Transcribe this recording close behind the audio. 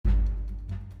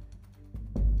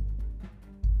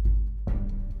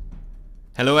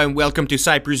Hello and welcome to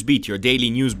Cyprus Beat, your daily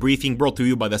news briefing brought to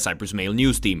you by the Cyprus Mail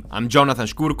news team. I'm Jonathan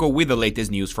Shkurko with the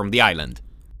latest news from the island.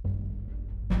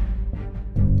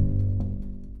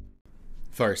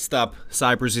 First up,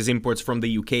 Cyprus's imports from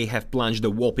the UK have plunged a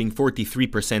whopping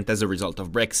 43% as a result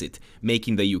of Brexit,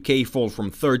 making the UK fall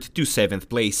from 3rd to 7th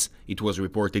place, it was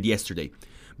reported yesterday.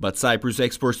 But Cyprus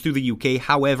exports to the UK,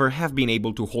 however, have been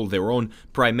able to hold their own,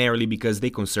 primarily because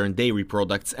they concern dairy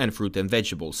products and fruit and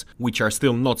vegetables, which are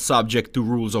still not subject to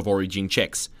rules of origin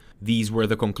checks. These were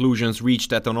the conclusions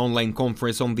reached at an online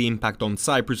conference on the impact on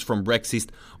Cyprus from Brexit,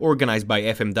 organized by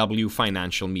FMW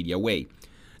Financial Media Way.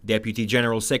 Deputy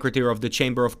General Secretary of the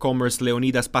Chamber of Commerce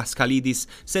Leonidas Paskalidis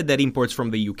said that imports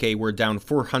from the UK were down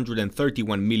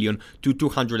 431 million to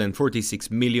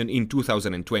 246 million in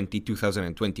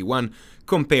 2020-2021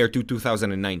 compared to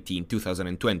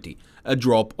 2019-2020, a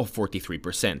drop of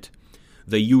 43%.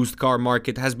 The used car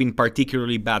market has been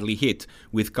particularly badly hit,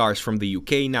 with cars from the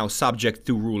UK now subject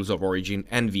to rules of origin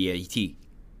and VAT.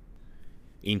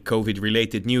 In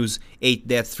COVID-related news, 8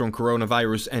 deaths from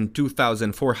coronavirus and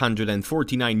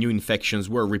 2,449 new infections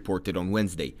were reported on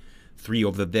Wednesday. 3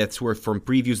 of the deaths were from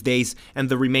previous days and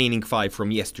the remaining 5 from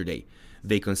yesterday.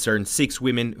 They concerned 6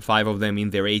 women, 5 of them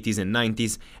in their 80s and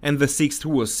 90s, and the 6th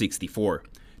was 64.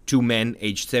 2 men,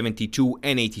 aged 72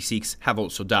 and 86, have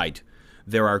also died.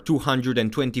 There are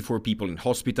 224 people in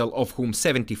hospital, of whom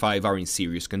 75 are in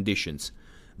serious conditions.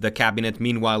 The cabinet,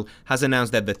 meanwhile, has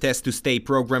announced that the Test to Stay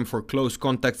program for close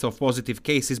contacts of positive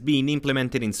cases being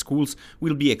implemented in schools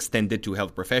will be extended to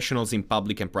health professionals in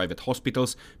public and private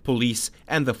hospitals, police,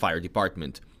 and the fire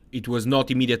department. It was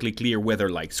not immediately clear whether,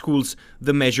 like schools,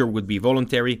 the measure would be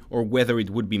voluntary or whether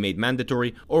it would be made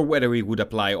mandatory or whether it would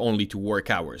apply only to work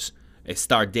hours. A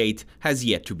start date has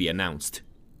yet to be announced.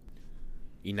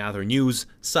 In other news,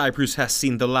 Cyprus has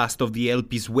seen the last of the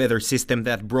Elpis weather system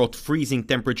that brought freezing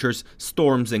temperatures,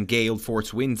 storms and gale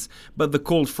force winds, but the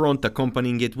cold front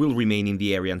accompanying it will remain in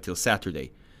the area until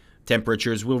Saturday.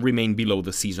 Temperatures will remain below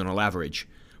the seasonal average.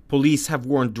 Police have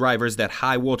warned drivers that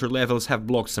high water levels have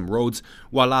blocked some roads,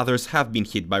 while others have been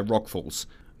hit by rockfalls.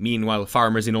 Meanwhile,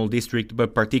 farmers in all districts,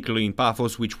 but particularly in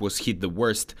Paphos, which was hit the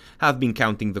worst, have been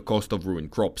counting the cost of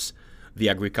ruined crops. The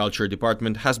Agriculture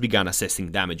Department has begun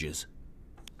assessing damages.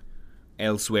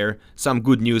 Elsewhere, some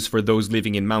good news for those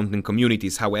living in mountain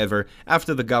communities, however,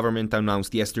 after the government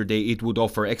announced yesterday it would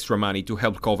offer extra money to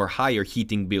help cover higher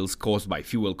heating bills caused by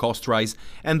fuel cost rise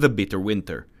and the bitter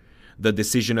winter. The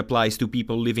decision applies to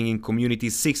people living in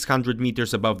communities 600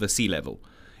 meters above the sea level.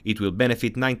 It will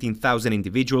benefit 19,000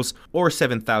 individuals or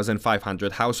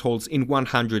 7,500 households in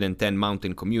 110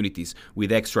 mountain communities,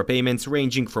 with extra payments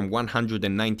ranging from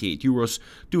 €198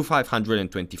 to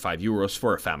 €525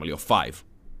 for a family of 5.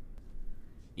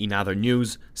 In other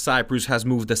news, Cyprus has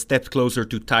moved a step closer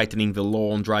to tightening the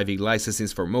law on driving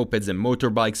licenses for mopeds and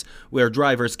motorbikes, where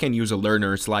drivers can use a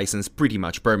learner's license pretty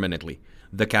much permanently.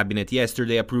 The cabinet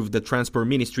yesterday approved the Transport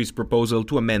Ministry's proposal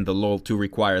to amend the law to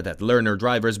require that learner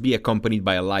drivers be accompanied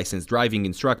by a licensed driving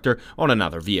instructor on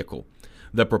another vehicle.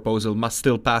 The proposal must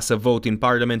still pass a vote in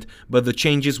Parliament, but the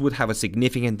changes would have a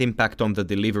significant impact on the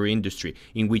delivery industry,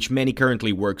 in which many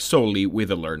currently work solely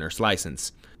with a learner's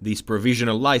license. This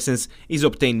provisional license is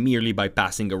obtained merely by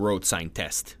passing a road sign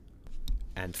test.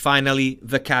 And finally,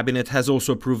 the cabinet has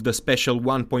also approved a special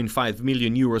 €1.5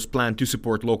 million plan to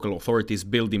support local authorities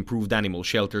build improved animal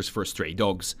shelters for stray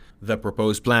dogs. The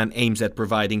proposed plan aims at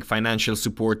providing financial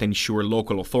support and ensure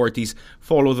local authorities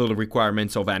follow the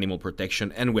requirements of animal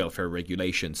protection and welfare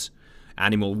regulations.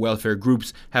 Animal welfare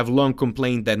groups have long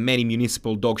complained that many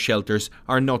municipal dog shelters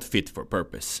are not fit for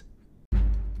purpose.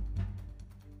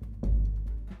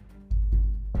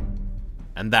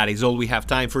 And that is all we have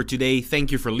time for today.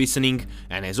 Thank you for listening,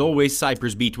 and as always,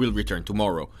 Cyprus Beat will return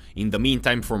tomorrow. In the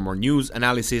meantime, for more news,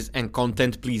 analysis and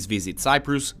content, please visit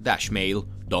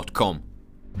cyprus-mail.com.